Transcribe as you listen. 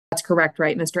correct,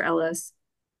 right, Mr. Ellis?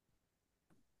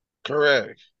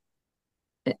 Correct.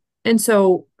 And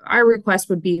so our request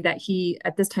would be that he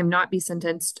at this time not be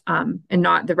sentenced, and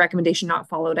not the recommendation not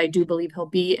followed. I do believe he'll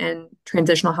be in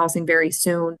transitional housing very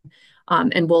soon,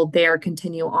 and will there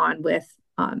continue on with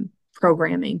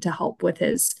programming to help with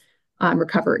his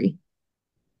recovery.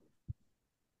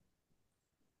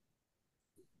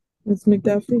 Ms.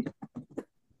 McDuffie?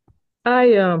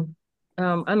 I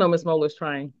know Miss Moeller's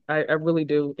trying. I really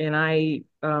do. And I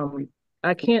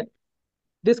can't,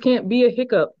 this can't be a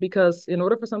hiccup, because in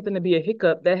order for something to be a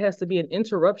hiccup, there has to be an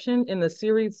interruption in the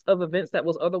series of events that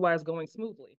was otherwise going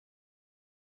smoothly.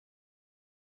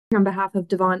 On behalf of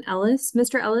Devon Ellis,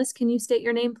 Mr. Ellis, can you state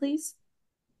your name, please?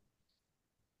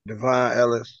 Devon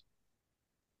Ellis.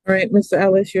 All right, Mr.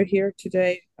 Ellis, you're here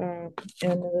today. And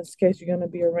in this case, you're going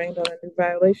to be arraigned on a new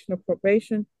violation of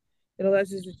probation. It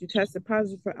alleges that you tested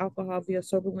positive for alcohol via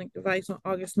SoberLink device on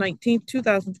August 19th,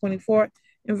 2024,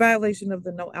 in violation of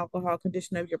the no alcohol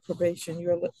condition of your probation.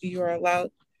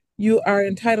 You are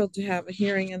entitled to have a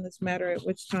hearing in this matter, at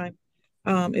which time,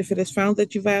 if it is found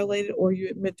that you violated or you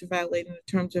admit to violating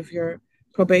the terms of your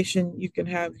probation, you can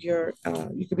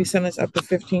be sentenced up to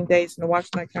 15 days in the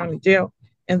Washington County Jail,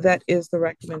 and that is the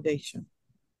recommendation.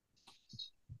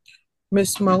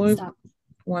 Ms. Mueller,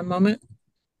 one moment.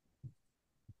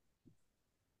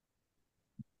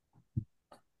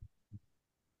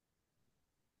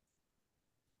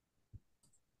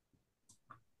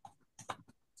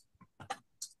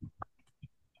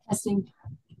 Testing.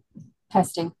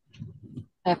 Testing.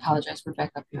 I apologize for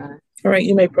backup, Your Honor. All right,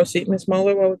 you may proceed. Ms.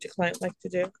 Mueller, what would your client like to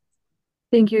do?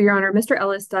 Thank you, Your Honor. Mr.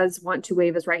 Ellis does want to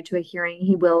waive his right to a hearing.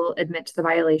 He will admit to the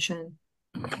violation.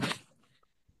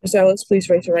 Ms. Ellis, please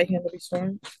raise your right hand to be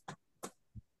sworn. Do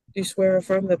you swear or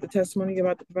affirm that the testimony you're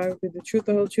about to provide will be the truth,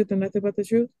 the whole truth, and nothing but the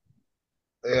truth?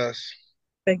 Yes.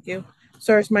 Thank you.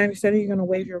 Sir, it's my understanding you're going to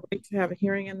waive your right to have a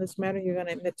hearing in this matter. You're going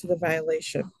to admit to the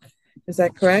violation. Is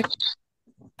that correct?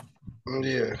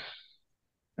 Yeah.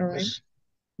 All right.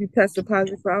 You tested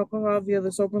positive for alcohol via the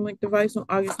SoberLink device on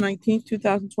August 19th,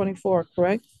 2024,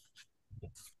 correct?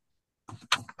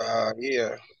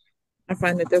 Yeah. I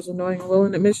find that there's a knowing and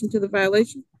willing admission to the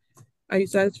violation. Are you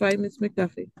satisfied, Ms.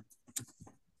 McDuffie?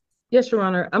 Yes, Your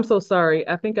Honor. I'm so sorry.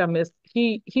 I think I missed.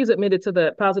 He's admitted to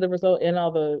the positive result and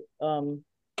all the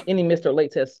any missed or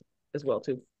late tests as well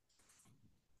too.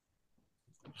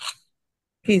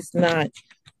 He's not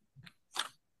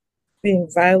being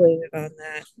violated on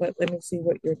that, but let me see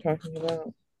what you're talking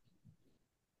about.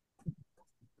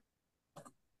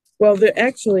 Well, they're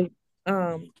actually,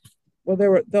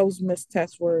 those missed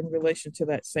tests were in relation to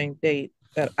that same date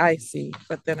that I see,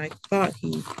 but then I thought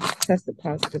he tested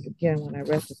positive again when I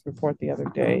read this report the other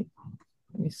day.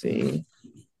 Let me see.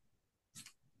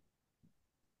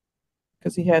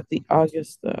 Because he had the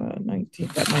August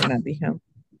 19th, that might not be him.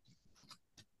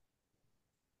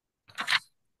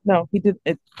 No, he did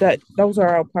it. Those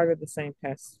are all part of the same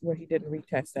test where he didn't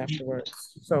retest afterwards.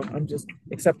 So I'm just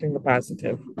accepting the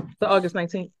positive. The August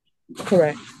 19th?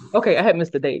 Correct. Okay, I had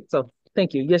missed the date. So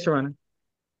thank you. Yes, Your Honor.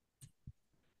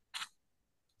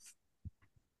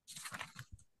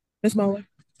 Ms. Mueller?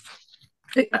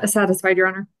 Satisfied, Your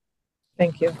Honor.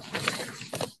 Thank you.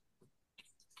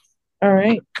 All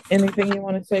right. Anything you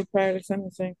want to say prior to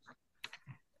sentencing?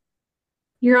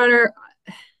 Your Honor,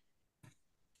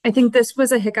 I think this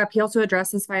was a hiccup. He also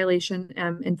addressed this violation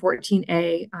in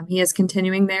 14A. He is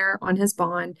continuing there on his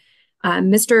bond.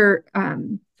 Mr.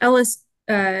 Ellis,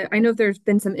 I know there's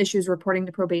been some issues reporting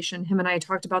to probation. Him and I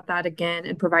talked about that again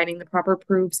and providing the proper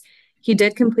proofs. He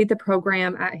did complete the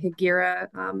program at Higuera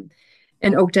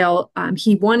in Oakdale.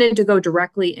 He wanted to go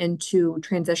directly into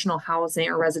transitional housing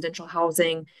or residential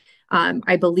housing.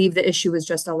 I believe the issue was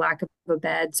just a lack of a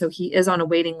bed. So he is on a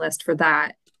waiting list for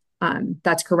that.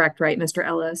 That's correct, right, Mr.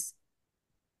 Ellis?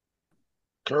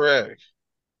 Correct.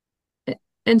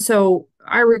 And so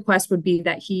our request would be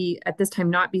that he at this time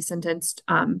not be sentenced,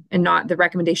 and not the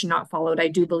recommendation not followed. I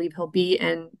do believe he'll be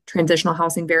in transitional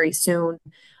housing very soon,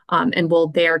 and will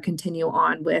there continue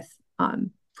on with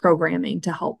programming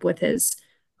to help with his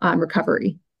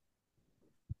recovery.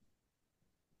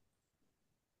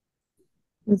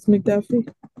 Ms. McDuffie?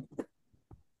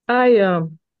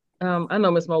 I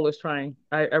know Miss Moeller's trying.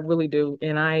 I really do.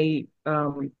 And I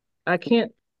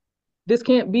can't, this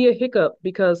can't be a hiccup,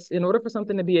 because in order for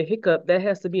something to be a hiccup, there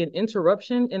has to be an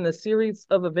interruption in the series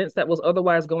of events that was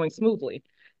otherwise going smoothly.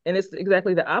 And it's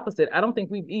exactly the opposite. I don't think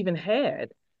we've even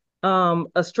had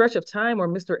a stretch of time where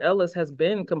Mr. Ellis has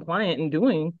been compliant and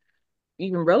doing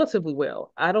even relatively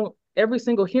well. Every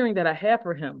single hearing that I have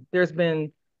for him, there's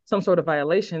been some sort of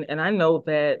violation. And I know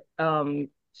that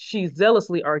she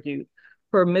zealously argued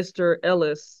for Mr.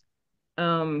 Ellis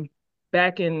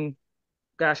back in,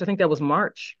 gosh, I think that was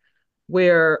March,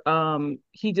 where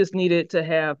he just needed to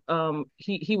have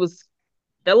he was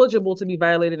eligible to be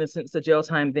violated and sentenced to jail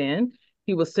time then.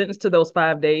 He was sentenced to those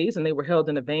 5 days and they were held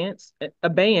in abeyance,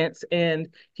 and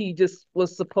he just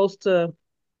was supposed to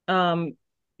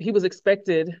he was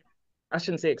expected, I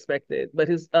shouldn't say expected, but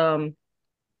his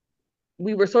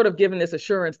we were sort of given this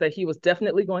assurance that he was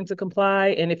definitely going to comply.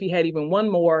 And if he had even one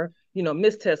more,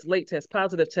 missed test, late test,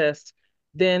 positive test,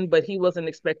 then, but he wasn't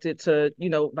expected to,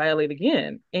 violate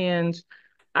again. And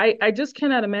I just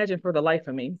cannot imagine for the life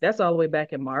of me, that's all the way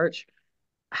back in March,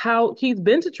 how he's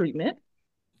been to treatment,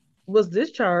 was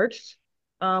discharged,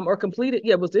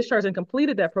 was discharged and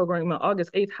completed that program on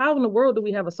August 8th. How in the world do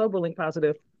we have a SoberLink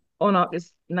positive on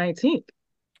August 19th?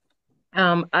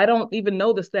 I don't even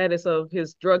know the status of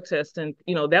his drug test. And,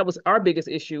 that was our biggest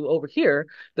issue over here.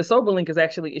 The SoberLink is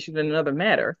actually issued in another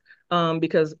matter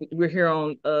because we're here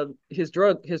on his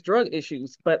drug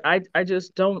issues. But I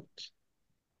just don't,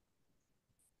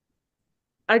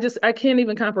 I can't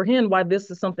even comprehend why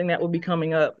this is something that will be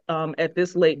coming up at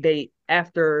this late date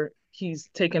after he's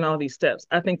taken all these steps.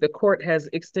 I think the court has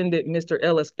extended Mr.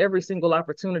 Ellis every single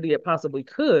opportunity it possibly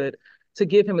could to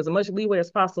give him as much leeway as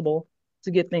possible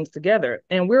to get things together.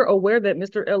 And we're aware that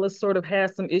Mr. Ellis sort of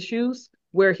has some issues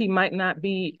where he might not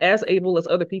be as able as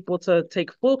other people to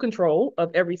take full control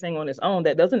of everything on his own.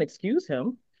 That doesn't excuse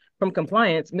him from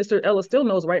compliance. Mr. Ellis still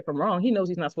knows right from wrong. He knows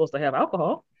he's not supposed to have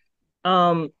alcohol.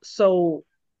 So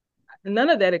none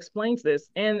of that explains this.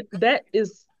 And that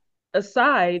is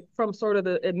aside from sort of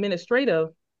the administrative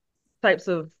types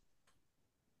of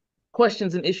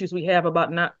questions and issues we have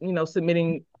about not,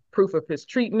 submitting proof of his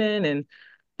treatment and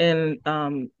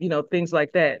things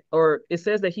like that. Or it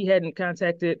says that he hadn't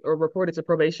contacted or reported to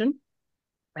probation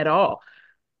at all.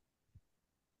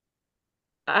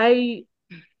 I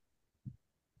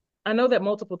know that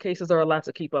multiple cases are a lot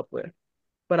to keep up with,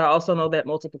 but I also know that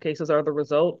multiple cases are the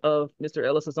result of Mr.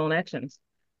 Ellis's own actions.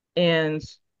 And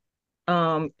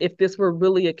if this were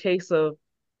really a case of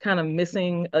kind of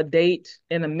missing a date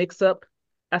and a mix-up,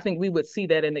 I think we would see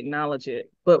that and acknowledge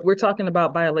it. But we're talking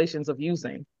about violations of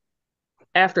using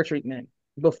after treatment,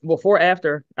 before,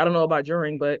 after, I don't know about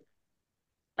during, but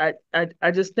I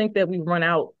just think that we've run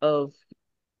out of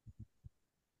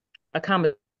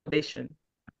accommodation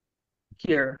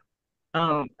here.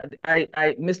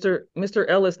 Mr.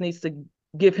 Ellis needs to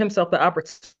give himself the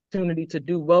opportunity to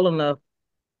do well enough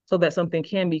so that something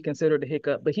can be considered a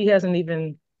hiccup, but he hasn't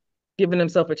even given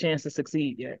himself a chance to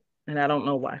succeed yet, and I don't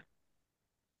know why.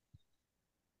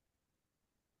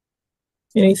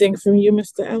 Anything from you,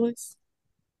 Mr. Ellis?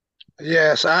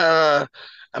 Yes, I'm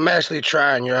actually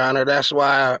trying, Your Honor. That's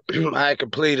why I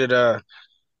completed a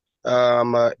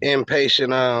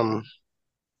inpatient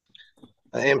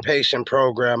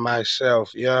program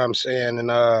myself. You know what I'm saying? And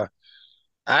I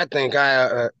think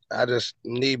I just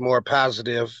need more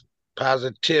positivity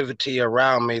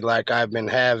around me, like I've been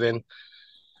having.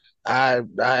 I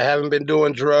haven't been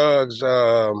doing drugs.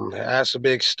 That's a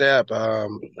big step. I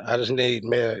just need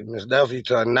Ms. Duffy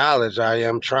to acknowledge I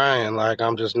am trying. Like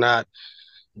I'm just not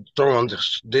throwing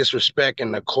disrespect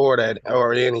in the court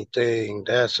or anything.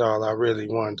 That's all I really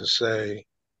wanted to say.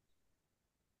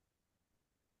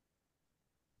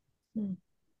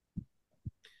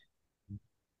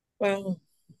 Well,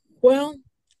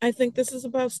 I think this is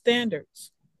about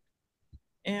standards.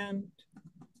 And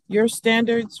your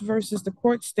standards versus the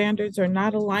court standards are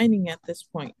not aligning at this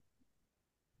point.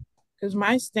 Because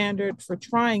my standard for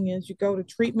trying is you go to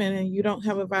treatment and you don't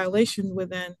have a violation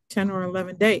within 10 or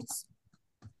 11 days.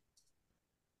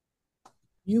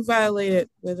 You violated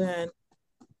within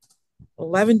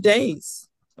 11 days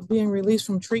of being released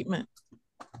from treatment.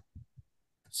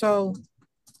 So,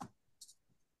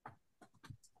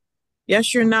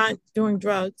 yes, you're not doing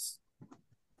drugs,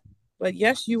 but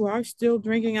yes, you are still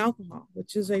drinking alcohol,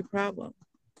 which is a problem.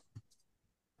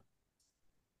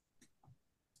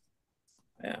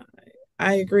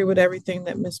 I agree with everything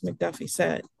that Ms. McDuffie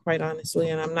said, quite honestly,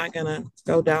 and I'm not going to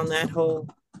go down that whole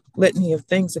litany of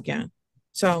things again.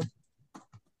 So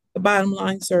the bottom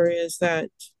line, sir, is that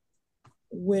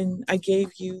when I gave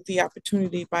you the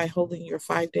opportunity by holding your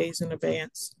 5 days in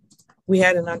advance, we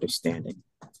had an understanding.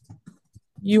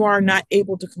 You are not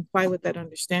able to comply with that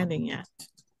understanding yet.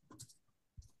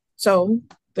 So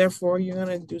therefore, you're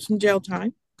going to do some jail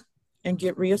time and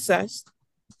get reassessed.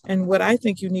 And what I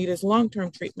think you need is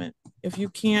long-term treatment. If you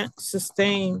can't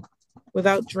sustain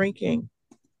without drinking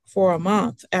for a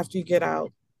month after you get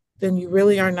out, then you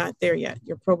really are not there yet.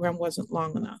 Your program wasn't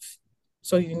long enough.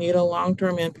 So you need a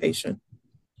long-term inpatient.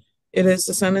 It is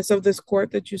the sentence of this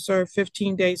court that you serve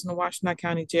 15 days in the Washtenaw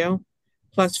County Jail,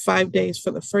 plus 5 days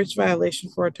for the first violation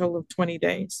for a total of 20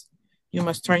 days. You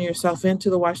must turn yourself into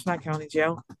the Washtenaw County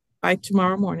Jail by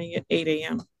tomorrow morning at 8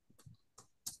 a.m.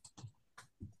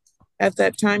 At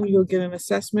that time, you will get an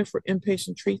assessment for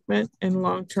inpatient treatment and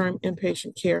long-term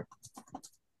inpatient care.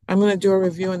 I'm going to do a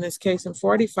review in this case in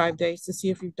 45 days to see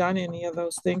if you've done any of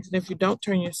those things. And if you don't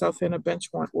turn yourself in, a bench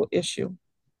warrant will issue.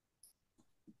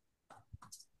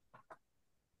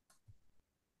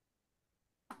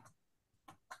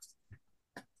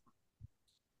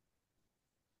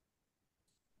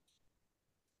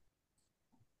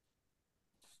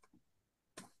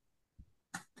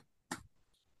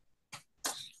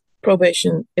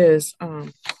 Probation is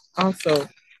also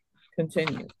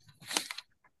continued.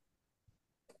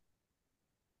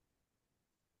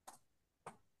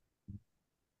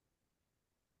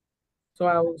 So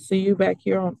I will see you back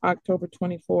here on October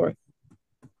 24th,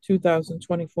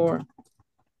 2024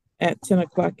 at 10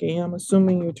 o'clock a.m.,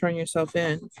 assuming you turn yourself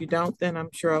in. If you don't, then I'm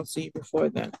sure I'll see you before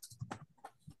then.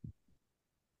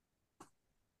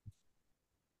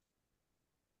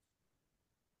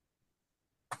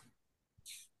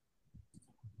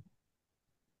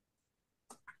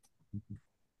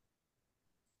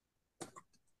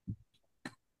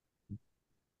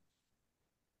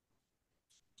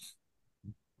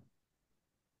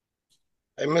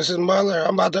 Hey, Mrs. Mother,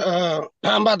 I'm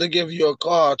about to give you a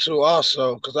call too,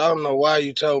 also, because I don't know why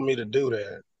you told me to do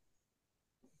that.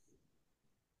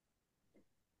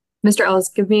 Mr. Ellis,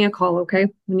 give me a call, okay,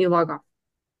 when you log off.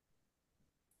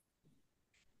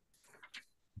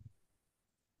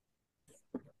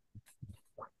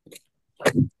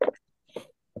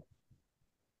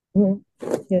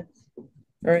 Yes.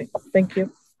 All right. Thank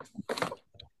you.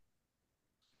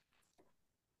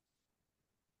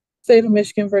 State of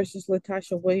Michigan versus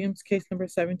Latasha Williams, case number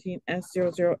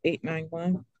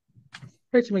 17S00891.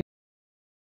 Rachel